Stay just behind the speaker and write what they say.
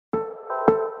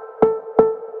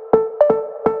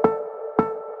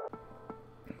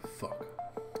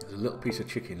little piece of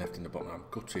chicken left in the bottom. I'm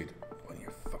gutted. Oh, you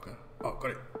fucker. Oh,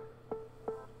 got it.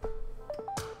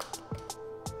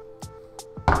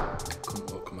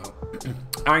 Couldn't all come out.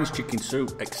 Heinz chicken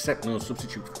soup, except no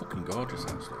substitute. Fucking gorgeous,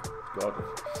 actually.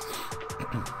 Gorgeous.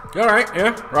 You alright?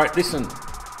 Yeah? Right, listen.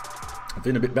 I'm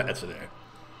feeling a bit better today.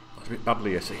 I was a bit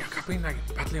badly yesterday. I've been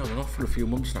like badly on and off for a few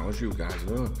months now, as you guys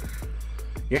know.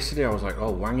 Yesterday I was like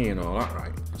all wangy and all that,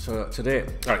 right? So today,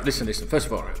 alright, listen. First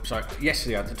of all, right, so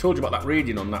yesterday I told you about that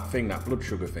reading on that thing, that blood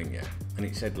sugar thing, yeah? And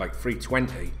it said like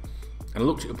 320. And I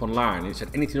looked it up online and it said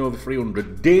anything over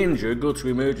 300, danger, go to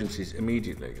emergencies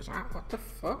immediately. I was like, what the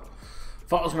fuck?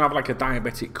 Thought I was going to have like a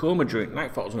diabetic coma during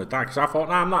night. Thought I was going to die because I thought,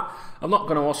 nah, I'm not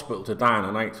going to hospital to die in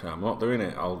the night time. I'm not doing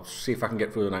it. I'll see if I can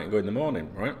get through the night and go in the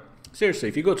morning, right? Seriously,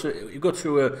 if you go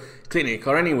to a clinic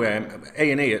or anywhere,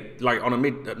 A&E, like on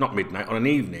a not midnight, on an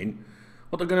evening,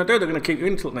 what they're going to do? They're going to keep you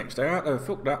in till the next day, aren't they?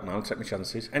 Fuck that, man. I'll take my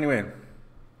chances. Anyway,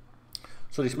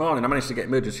 so this morning I managed to get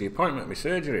emergency appointment at my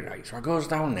surgery, right? So I goes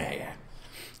down there, yeah,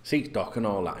 sees doc and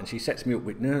all that, and she sets me up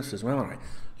with nurse as well, right?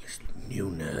 This new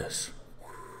nurse.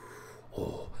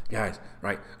 Oh, guys,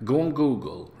 right, go on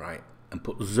Google, right, and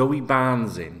put Zoe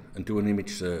Barnes in and do an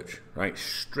image search, right,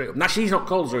 straight up. Now, she's not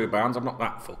called Zoe Barnes, I'm not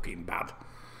that fucking bad.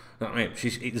 You know what I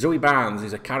mean? Zoe Barnes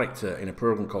is a character in a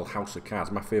program called House of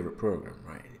Cards, my favourite program,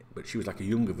 right, but she was like a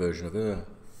younger version of her.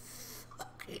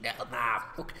 Fucking hell, nah,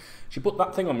 fuck. She put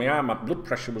that thing on my arm, my blood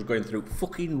pressure was going through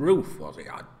fucking roof, was it?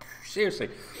 Seriously,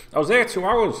 I was there 2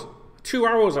 hours. 2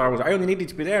 hours I only needed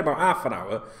to be there about half an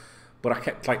hour. But I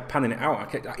kept like panning it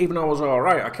out. Even though I was all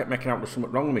right, I kept making out there was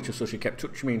something wrong with me, just so she kept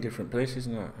touching me in different places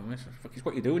and that. And it's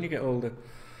what you do when you get older.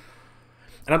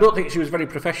 And I don't think she was very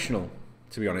professional,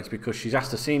 to be honest, because she's asked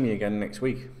to see me again next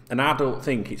week. And I don't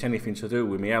think it's anything to do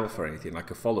with my health or anything, like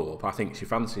a follow-up. I think she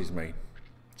fancies me.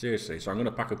 Seriously. So I'm going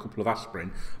to pack a couple of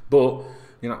aspirin. But,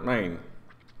 you know what I mean?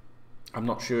 I'm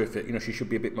not sure if she should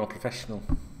be a bit more professional.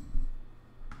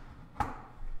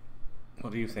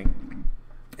 What do you think?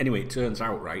 Anyway, it turns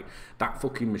out, right, that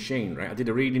fucking machine, right, I did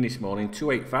a reading this morning,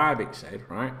 285 it said,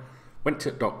 right, went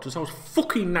to the doctors, I was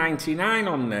fucking 99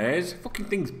 on theirs, fucking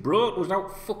things broke, there was no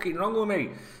fucking wrong with me.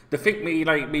 They think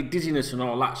me dizziness and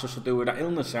all that's just to do with that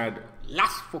illness I had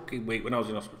last fucking week when I was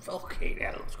in hospital. Fucking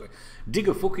hell, let's go. Dig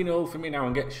a fucking hole for me now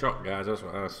and get shot, guys, that's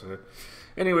what I say.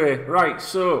 Anyway, right,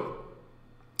 so,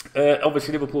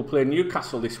 obviously Liverpool played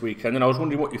Newcastle this weekend, and I was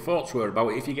wondering what your thoughts were about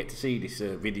it, if you get to see this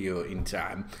video in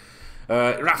time.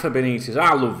 Rafa Benitez,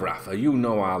 I love Rafa, you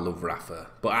know I love Rafa,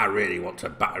 but I really want to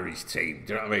batter his team,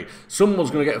 do you know what I mean?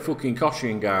 Someone's going to get a fucking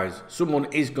caution, guys. Someone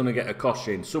is going to get a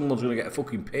caution. Someone's going to get a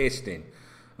fucking pasting.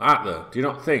 Aren't there? Do you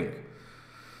not think?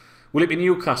 Will it be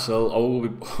Newcastle, or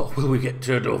will we get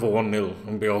turned over 1-0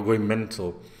 and be all going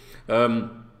mental?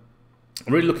 I'm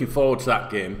really looking forward to that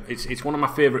game. It's one of my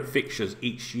favourite fixtures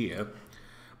each year.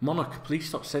 Monarch, please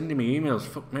stop sending me emails.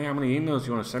 Fuck me, how many emails do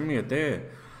you want to send me a day?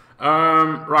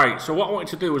 Right, so what I wanted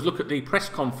to do was look at the press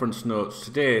conference notes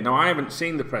today. Now, I haven't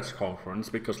seen the press conference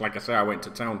because, like I say, I went to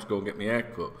town to go and get my hair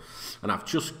cut, and I've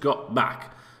just got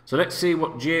back. So let's see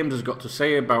what James has got to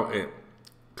say about it.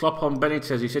 Klopp on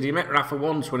Benitez, he said he met Rafa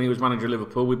once when he was manager of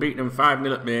Liverpool. We beat them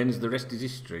 5-0 at Mainz, the rest is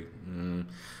history.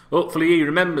 Hopefully he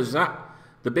remembers that.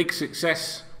 The big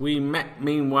success, we met,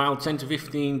 meanwhile, 10 to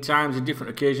 15 times in different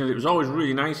occasions. It was always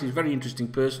really nice, he's a very interesting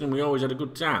person, and we always had a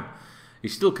good time.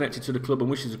 He's still connected to the club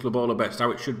and wishes the club all the best, how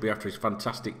it should be after his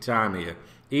fantastic time here.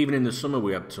 Even in the summer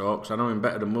we had talks. I know him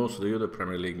better than most of the other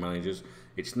Premier League managers.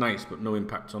 It's nice, but no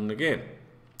impact on the game.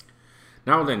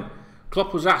 Now then,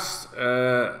 Klopp was asked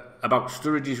about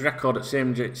Sturridge's record at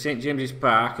St James's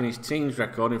Park and his team's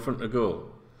record in front of goal.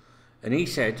 And he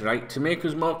said, right, to make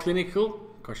us more clinical?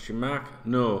 Question mark.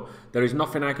 No, there is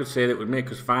nothing I could say that would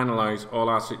make us finalise all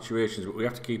our situations, but we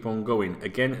have to keep on going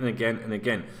again and again and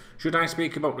again. Should I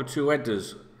speak about the two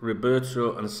headers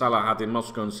Roberto and Salah had in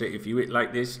Moscow and say, if you hit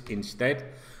like this instead?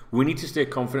 We need to stay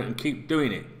confident and keep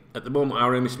doing it. At the moment,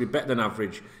 our aim is to be better than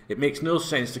average. It makes no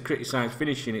sense to criticise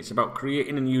finishing. It's about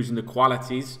creating and using the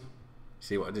qualities,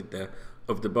 see what I did there,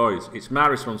 of the boys. It's my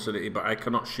responsibility, but I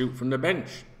cannot shoot from the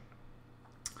bench.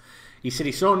 He said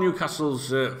he saw Newcastle's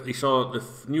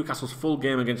full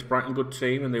game against Brighton, good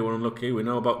team, and they were unlucky. We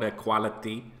know about their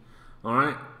quality. All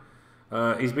right.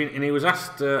 He was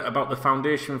asked about the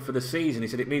foundation for the season. He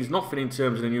said it means nothing in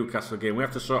terms of the Newcastle game. We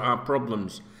have to sort our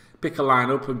problems, pick a line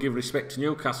up, and give respect to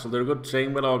Newcastle. They're a good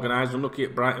team, well organised. Unlucky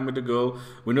at Brighton with the goal.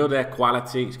 We know their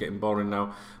quality. It's getting boring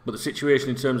now. But the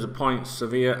situation in terms of points,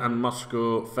 Sevilla and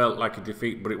Moscow felt like a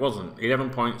defeat, but it wasn't.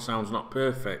 11 points sounds not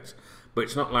perfect. But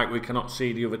it's not like we cannot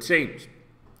see the other teams.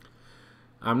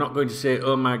 I'm not going to say,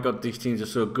 oh my God, these teams are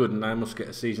so good and I must get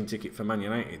a season ticket for Man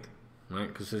United. right?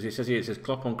 Because as it says here, it says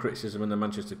Klopp on criticism and the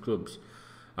Manchester clubs.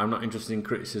 I'm not interested in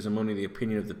criticism, only the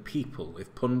opinion of the people.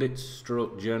 If pundits,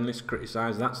 stroke journalists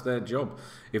criticise, that's their job.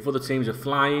 If other teams are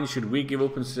flying, should we give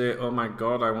up and say, oh my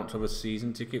God, I want to have a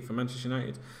season ticket for Manchester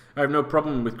United? I have no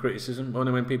problem with criticism,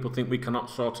 only when people think we cannot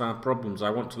sort our problems. I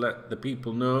want to let the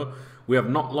people know we have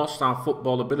not lost our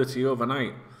football ability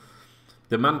overnight.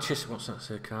 The Manchester, what's that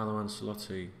say, Carlo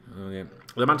Ancelotti? Oh yeah.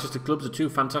 The Manchester clubs are two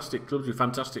fantastic clubs with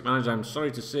fantastic managers. I'm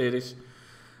sorry to say this.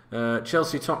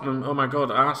 Chelsea, Tottenham, oh my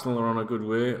God, Arsenal are on a good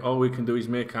way. All we can do is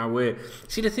make our way.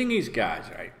 See, the thing is, guys,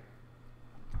 right?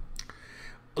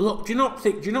 Look, do you not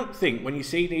think when you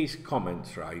see these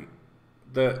comments, right,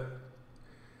 that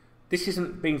this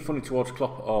isn't being funny towards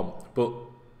Klopp at all, but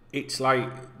it's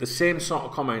like the same sort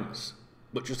of comments,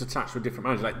 but just attached to a different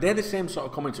manager. Like, they're the same sort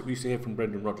of comments that we used to hear from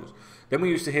Brendan Rodgers. Then we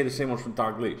used to hear the same ones from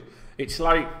Dalglish. It's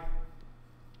like,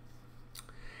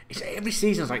 every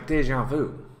season's like deja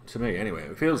vu. To me, anyway,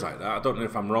 it feels like that. I don't know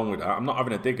if I'm wrong with that. I'm not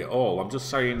having a dig at all. I'm just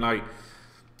saying, like,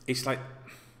 it's not.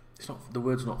 The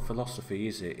word's not philosophy,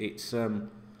 is it? It's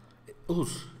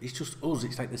us. It's just us.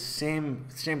 It's like the same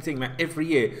thing. Like every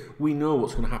year, we know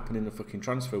what's going to happen in the fucking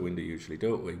transfer window. Usually,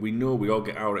 don't we? We know we all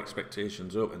get our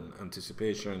expectations up and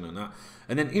anticipation and that.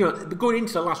 And then going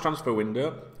into the last transfer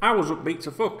window, I was upbeat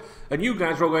to fuck, and you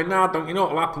guys were all going, "Nah, don't you know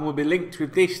what'll happen? We'll be linked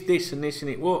with this, and this,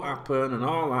 and it won't happen, and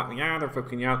all that." Yada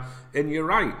fucking yada. And you're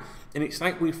right. And it's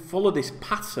like we follow this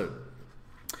pattern.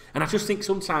 And I just think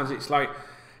sometimes it's like,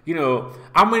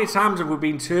 how many times have we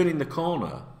been turning the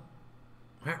corner?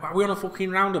 Are we on a fucking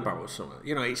roundabout or something?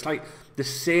 It's like the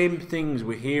same things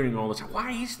we're hearing all the time.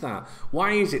 Why is that?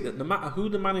 Why is it that no matter who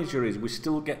the manager is, we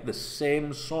still get the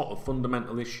same sort of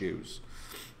fundamental issues?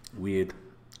 Weird.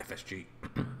 FSG.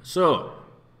 So,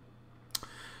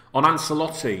 on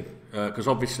Ancelotti, because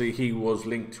obviously he was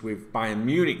linked with Bayern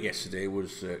Munich yesterday,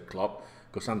 was Klopp,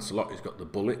 because Ancelotti's got the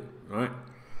bullet, right?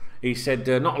 He said,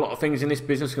 not a lot of things in this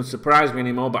business can surprise me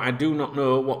anymore, but I do not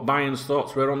know what Bayern's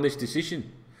thoughts were on this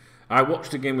decision. I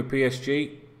watched a game with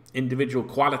PSG. Individual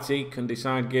quality can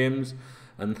decide games,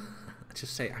 and I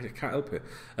just say I can't help it.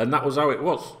 And that was how it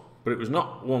was. But it was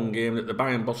not one game that the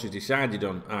Bayern bosses decided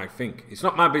on. I think it's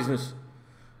not my business.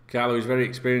 Carlo is very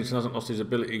experienced and hasn't lost his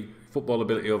football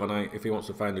ability overnight. If he wants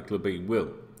to find a club, he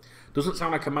will. Doesn't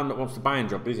sound like a man that wants the Bayern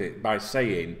job, is it? By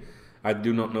saying, I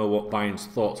do not know what Bayern's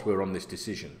thoughts were on this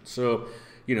decision. So,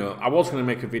 I was going to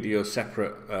make a video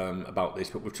separate about this,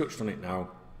 but we've touched on it now.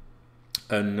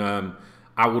 And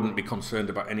I wouldn't be concerned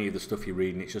about any of the stuff you're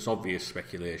reading. It's just obvious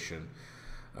speculation.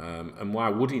 And why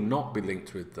would he not be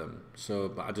linked with them?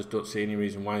 But I just don't see any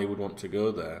reason why he would want to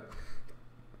go there.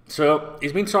 So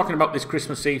he's been talking about this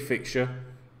Christmas Eve fixture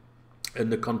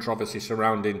and the controversy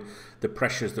surrounding the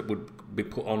pressures that would be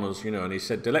put on us, And he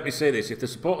said, let me say this, if the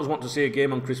supporters want to see a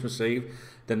game on Christmas Eve,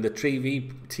 then the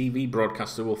TV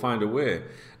broadcaster will find a way.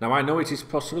 Now, I know it is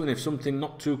possible, and if something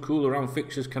not too cool around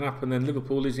fixtures can happen, then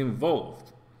Liverpool is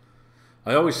involved.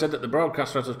 I always said that the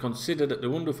broadcaster has to consider that the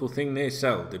wonderful thing they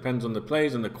sell depends on the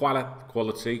players and the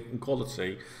quality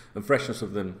and freshness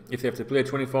of them. If they have to play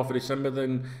 24th of December,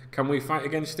 then can we fight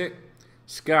against it?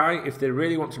 Sky, if they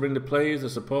really want to bring the players, the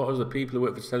supporters, the people who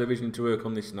work for television to work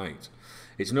on this night.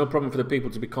 It's no problem for the people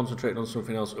to be concentrating on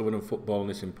something else other than football on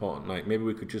this important night. Maybe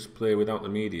we could just play without the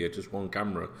media, just one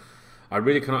camera. I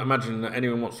really cannot imagine that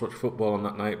anyone wants to watch football on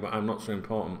that night, but I'm not so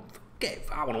important.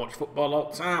 I want to watch football all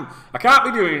the time. I can't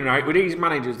be doing right with these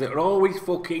managers that are always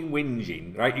fucking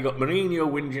whinging, right? You got Mourinho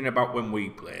whinging about when we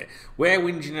play. We're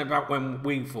whinging about when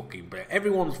we fucking play.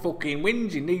 Everyone's fucking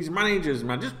whinging. These managers,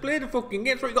 man, just play the fucking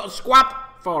game. That's what you got a squad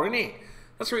for, innit?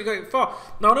 That's what you got it for.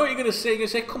 Now, I know what you're going to say. You're going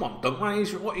to say, come on, don't worry,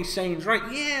 what he's saying is right.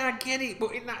 Yeah, I get it,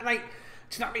 but in that, like,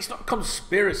 it's not a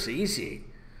conspiracy, is it? You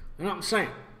know what I'm saying?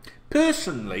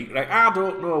 Personally, like, I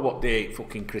don't know what day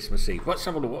fucking Christmas Eve. Let's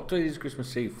have a look. What day does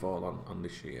Christmas Eve fall on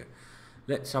this year?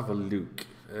 Let's have a look.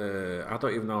 I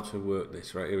don't even know how to work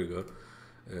this. Right, here we go.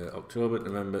 October,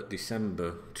 November,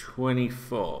 December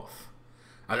 24th.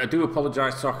 I do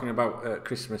apologise talking about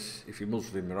Christmas if you're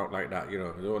Muslim or out like that. I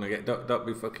don't want to don't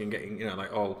be fucking getting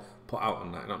like all put out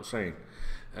on that. You know what I'm saying?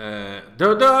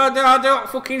 Don't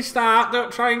fucking start.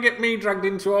 Don't try and get me dragged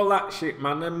into all that shit,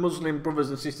 man. Them Muslim brothers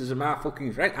and sisters are my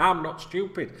fucking friends. I'm not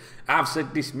stupid. I've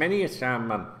said this many a time,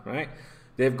 man. Right?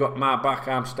 They've got my back.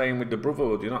 I'm staying with the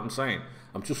brotherhood. You know what I'm saying?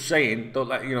 I'm just saying. Don't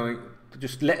let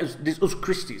just let us. This us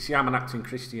Christians. See, I'm an acting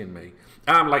Christian, me.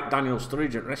 I'm like Daniel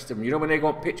Sturridge and the rest of them. When they go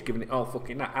on pitch giving it all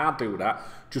fucking that, I do that.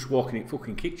 Just walking in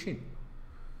fucking kitchen.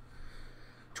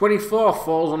 24th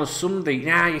falls on a Sunday.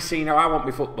 You see, now I want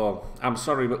my football. I'm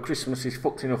sorry, but Christmas is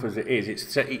fucked enough as it is.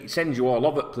 It sends you all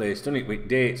over the place, doesn't it, with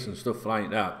dates and stuff like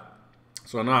that.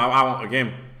 So now I want a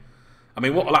game. I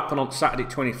mean, what will happen on Saturday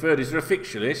 23rd? Is there a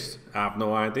fixture list? I have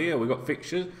no idea. We got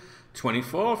fixtures.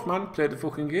 24th, man. Played the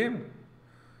fucking game.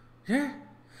 Yeah.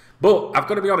 But I've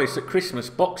got to be honest, at Christmas,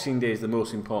 Boxing Day is the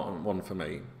most important one for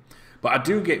me. But I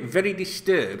do get very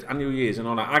disturbed, and New Year's and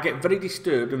all that, I get very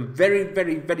disturbed and very,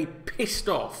 very, very pissed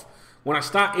off when I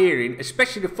start hearing,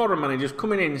 especially the foreign managers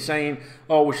coming in saying,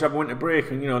 oh, we should have a winter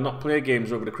break and, you know, not play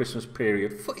games over the Christmas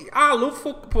period. I love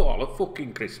football at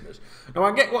fucking Christmas. Now,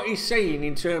 I get what he's saying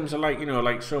in terms of, like, you know,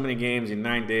 like so many games in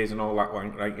 9 days and all that,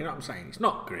 right? You know what I'm saying? It's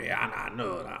not great, I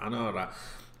know that.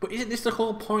 But isn't this the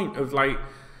whole point of, like,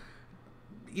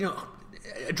 you know,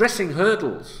 addressing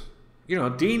hurdles? You know,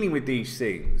 dealing with these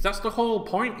things. That's the whole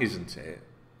point, isn't it?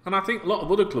 And I think a lot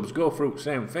of other clubs go through the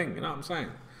same thing, you know what I'm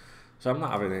saying? So I'm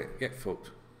not having it. Get fucked.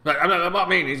 Like, what I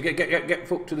mean is get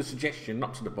fucked to the suggestion,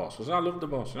 not to the boss. Because I love the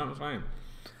boss, you know what I'm saying?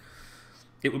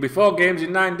 It will be 4 games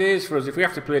in 9 days for us. If we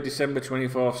have to play December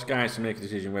 24th, Sky to make a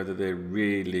decision whether they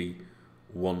really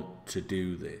want to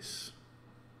do this.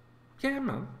 Yeah,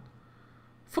 man.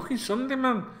 Fucking Sunday,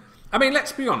 man. I mean,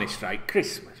 let's be honest, right?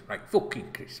 Christmas, right?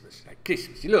 Fucking Christmas, right?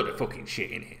 Christmas, you load of fucking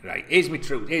shit in it, right? Here's my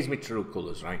true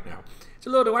colours right now. It's a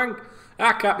load of wank.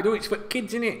 I can't be doing it. It's for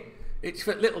kids, innit? It's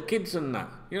for little kids and that.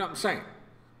 You know what I'm saying?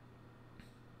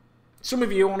 Some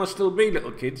of you want to still be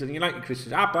little kids and you like your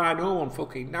Christmas. I buy no one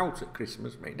fucking out at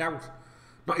Christmas, mate. Out.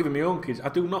 Not even my own kids. I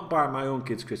do not buy my own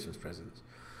kids Christmas presents.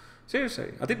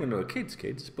 Seriously. I did when they were kids,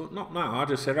 but not now. I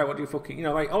just said, right, what do you fucking, you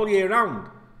know, like all year round.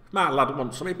 My lad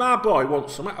wants something. My boy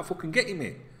wants something. I'll fucking get him it.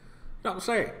 You know what I'm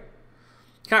saying?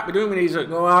 Can't be doing with these, like,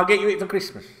 oh, I'll get you it for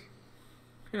Christmas.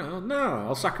 You know, no,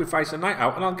 I'll sacrifice a night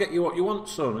out and I'll get you what you want,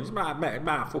 son. It's my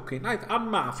fucking night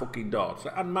and my fucking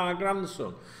daughter and my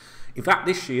grandson. In fact,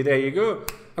 this year, there you go.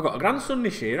 I've got a grandson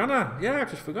this year, haven't I? Yeah, I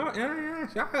just forgot. Yeah.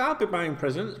 I'll be buying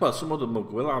presents. Well, some other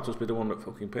mug will. I'll just be the one that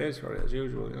fucking pays for it, as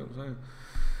usual. You know what I'm saying?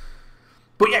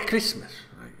 But yeah, Christmas.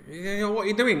 You know what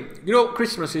you're doing? You know what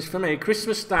Christmas is for me?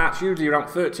 Christmas starts usually around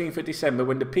 13th of December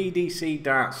when the PDC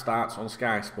dart starts on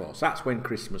Sky Sports. That's when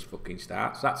Christmas fucking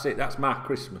starts. That's it. That's my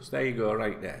Christmas. There you go,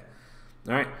 right there.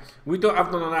 Right? We don't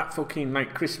have none of that fucking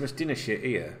like Christmas dinner shit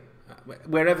here.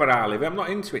 Wherever I live, I'm not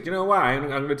into it. Do you know why? I'm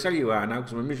going to tell you why now,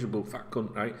 because I'm a miserable fat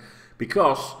cunt, right?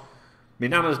 Because my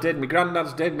nana's dead, my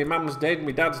granddad's dead, my mum's dead,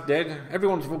 my dad's dead.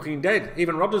 Everyone's fucking dead.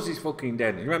 Even Rodders is fucking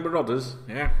dead. You remember Rodders?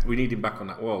 Yeah? We need him back on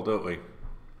that wall, don't we?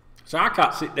 So I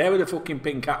can't sit there with a fucking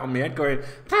pink hat on my head going,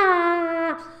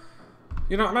 ah!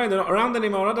 You know what I mean? They're not around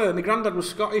anymore, are they? My granddad was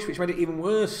Scottish, which made it even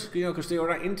worse, you know, because they were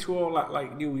right into all that,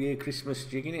 like, New Year, Christmas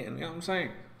jigging it, and you know what I'm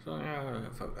saying? So, yeah,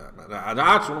 fuck that.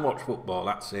 I just want to watch football,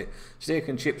 that's it. Steak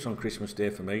and chips on Christmas Day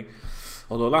for me.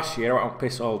 Although last year, I went on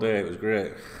piss all day, it was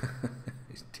great.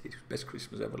 It was best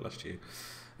Christmas ever last year.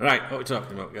 Right, what are we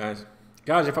talking about, guys?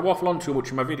 Guys, if I waffle on too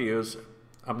much in my videos,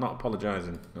 I'm not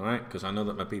apologising, alright? Because I know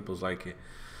that my people's like it.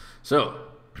 So,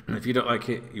 if you don't like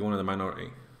it, you're one of the minority.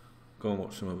 Go and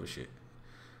watch some other shit.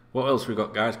 What else we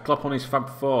got, guys? Klopp on his Fab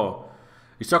 4.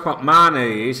 He's talking about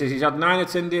Mane. He says he's had 9 or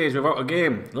 10 days without a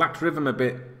game. Lacked rhythm a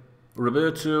bit.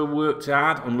 Roberto worked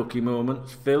hard, unlucky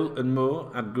moments. Phil and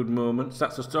Mo had good moments.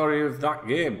 That's the story of that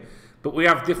game. But we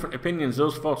have different opinions.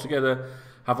 Those 4 together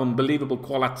have unbelievable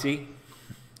quality.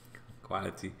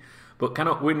 But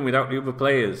cannot win without the other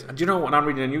players. And do you know when I'm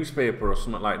reading a newspaper or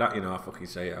something like that, you know, I fucking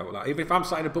say it out loud. Even if I'm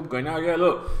sat in a pub going, oh yeah,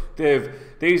 look, Dave,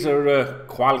 these are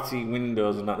quality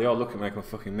windows and that. They all look at me like I'm a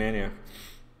fucking maniac.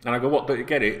 And I go, what, don't you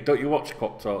get it? Don't you watch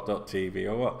KopTalk.tv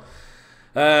or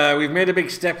what? We've made a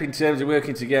big step in terms of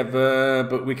working together,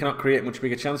 but we cannot create much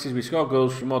bigger chances. We score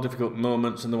goals from more difficult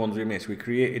moments than the ones we miss. We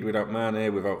created without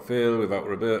Mane, without Phil, without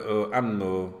Roberto and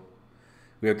Mo.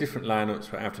 We have different lineups,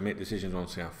 but I have to make decisions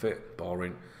once they are fit.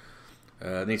 Boring.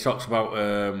 And he talks about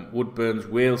Woodburn's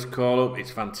Wales call-up.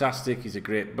 It's fantastic. He's a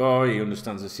great boy. He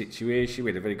understands the situation. We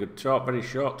had a very good talk, very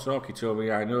short talk. He told me,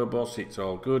 I know, boss, it's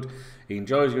all good. He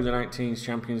enjoys the under-19s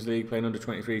Champions League, playing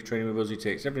under-23s, training with us. He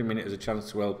takes every minute as a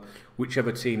chance to help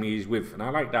whichever team he is with. And I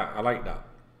like that.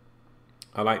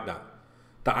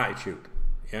 That attitude,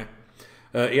 yeah.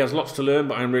 He has lots to learn,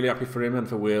 but I'm really happy for him and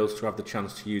for Wales to have the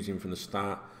chance to use him from the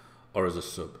start or as a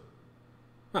sub.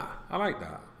 I like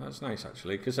that. That's nice,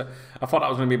 actually, because I thought that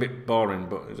was going to be a bit boring,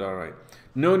 but it's all right.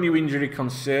 No new injury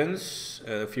concerns.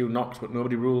 A few knocks, but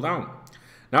nobody ruled out.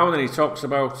 Now and then he talks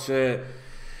about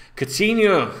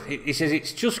Coutinho. He says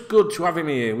it's just good to have him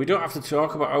here. We don't have to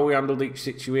talk about how we handled each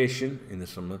situation in the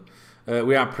summer.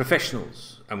 We are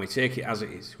professionals, and we take it as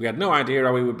it is. We had no idea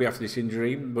how he would be after this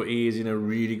injury, but he is in a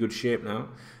really good shape now.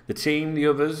 The team, the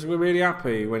others, were really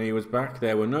happy when he was back.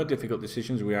 There were no difficult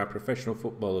decisions. We are professional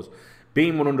footballers.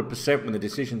 Being 100% when the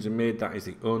decisions are made, that is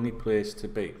the only place to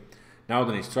be. Now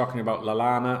then, he's talking about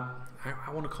Lallana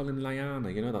I want to call him Liana,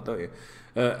 you know that, don't you?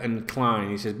 And Klein,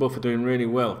 he says, both are doing really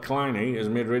well. Klein has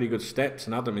made really good steps,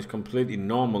 and Adam is completely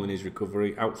normal in his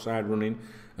recovery, outside running,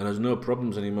 and has no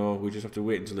problems anymore. We just have to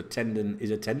wait until the tendon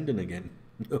is a tendon again.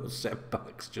 No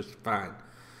setbacks, just fine.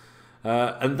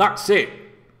 And that's it.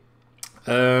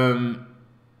 Yeah,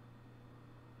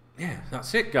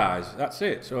 that's it, guys. That's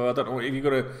it. So I don't know if you've got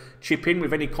to chip in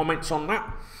with any comments on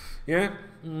that. Yeah.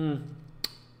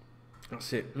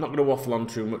 That's it. I'm not going to waffle on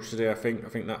too much today. I think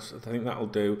that'll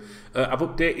do. I've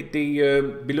updated the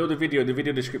below the video. The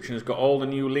video description has got all the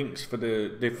new links for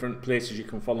the different places you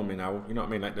can follow me now. You know what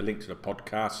I mean? Like the link to the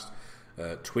podcast,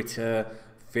 Twitter,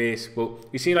 Facebook.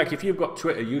 You see, like if you've got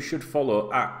Twitter, you should follow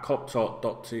at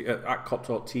KopTalk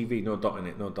TV. No dot in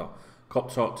it. No dot.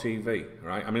 KopTalk TV.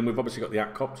 Right. I mean, we've obviously got the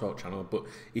at KopTalk channel, but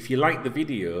if you like the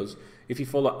videos, if you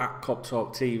follow at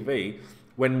KopTalk TV.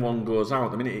 When one goes out,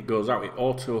 the minute it goes out, it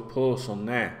auto posts on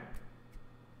there,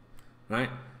 right?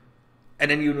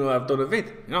 And then you know I've done a vid.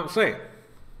 You know what I'm saying?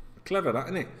 Clever, that,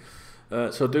 isn't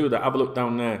it? So do that. Have a look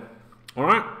down there. All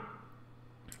right.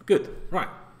 Good. Right.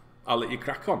 I'll let you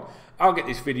crack on. I'll get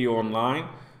this video online.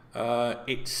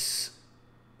 It's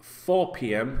 4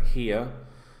 p.m. here,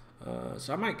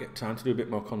 so I might get time to do a bit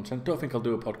more content. Don't think I'll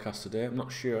do a podcast today. I'm not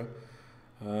sure.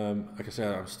 Like I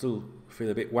said, I'm still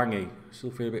feel a bit wangy.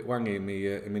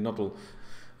 In my noddle,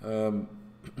 and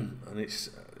it's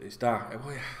dark.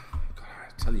 Oh, yeah. God, I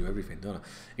tell you everything, don't I?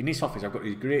 In this office, I've got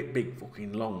these great big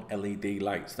fucking long LED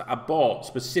lights that I bought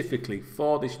specifically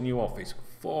for this new office,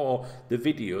 for the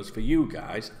videos for you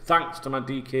guys. Thanks to my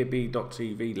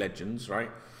DKB.TV legends, right,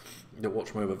 that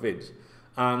watch my other vids,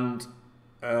 and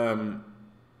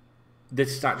they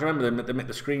start. Do you remember they make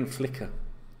the screen flicker?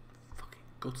 Fucking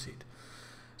gutted.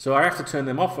 So I have to turn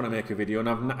them off when I make a video, and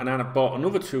I've bought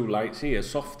another 2 lights here.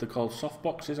 They're called soft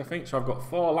boxes, I think. So I've got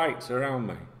 4 lights around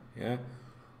me, yeah,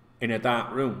 in a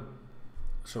dark room.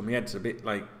 So my head's a bit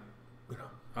like, you know.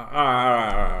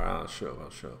 I'll show.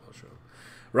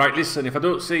 Right, listen. If I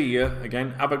don't see you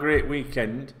again, have a great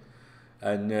weekend,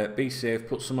 and be safe.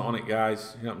 Put something on it,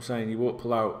 guys. You know what I'm saying? You won't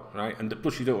pull out, right? And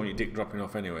plus, you don't want your dick dropping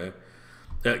off anyway.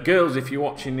 Girls, if you're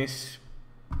watching this,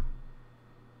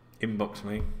 inbox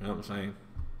me. You know what I'm saying?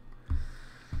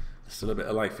 Still a bit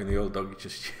of life in the old dog,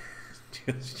 just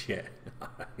yet. I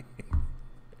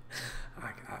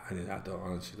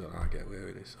honestly don't know how I get away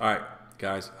with this. Alright,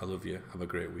 guys, I love you. Have a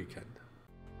great weekend.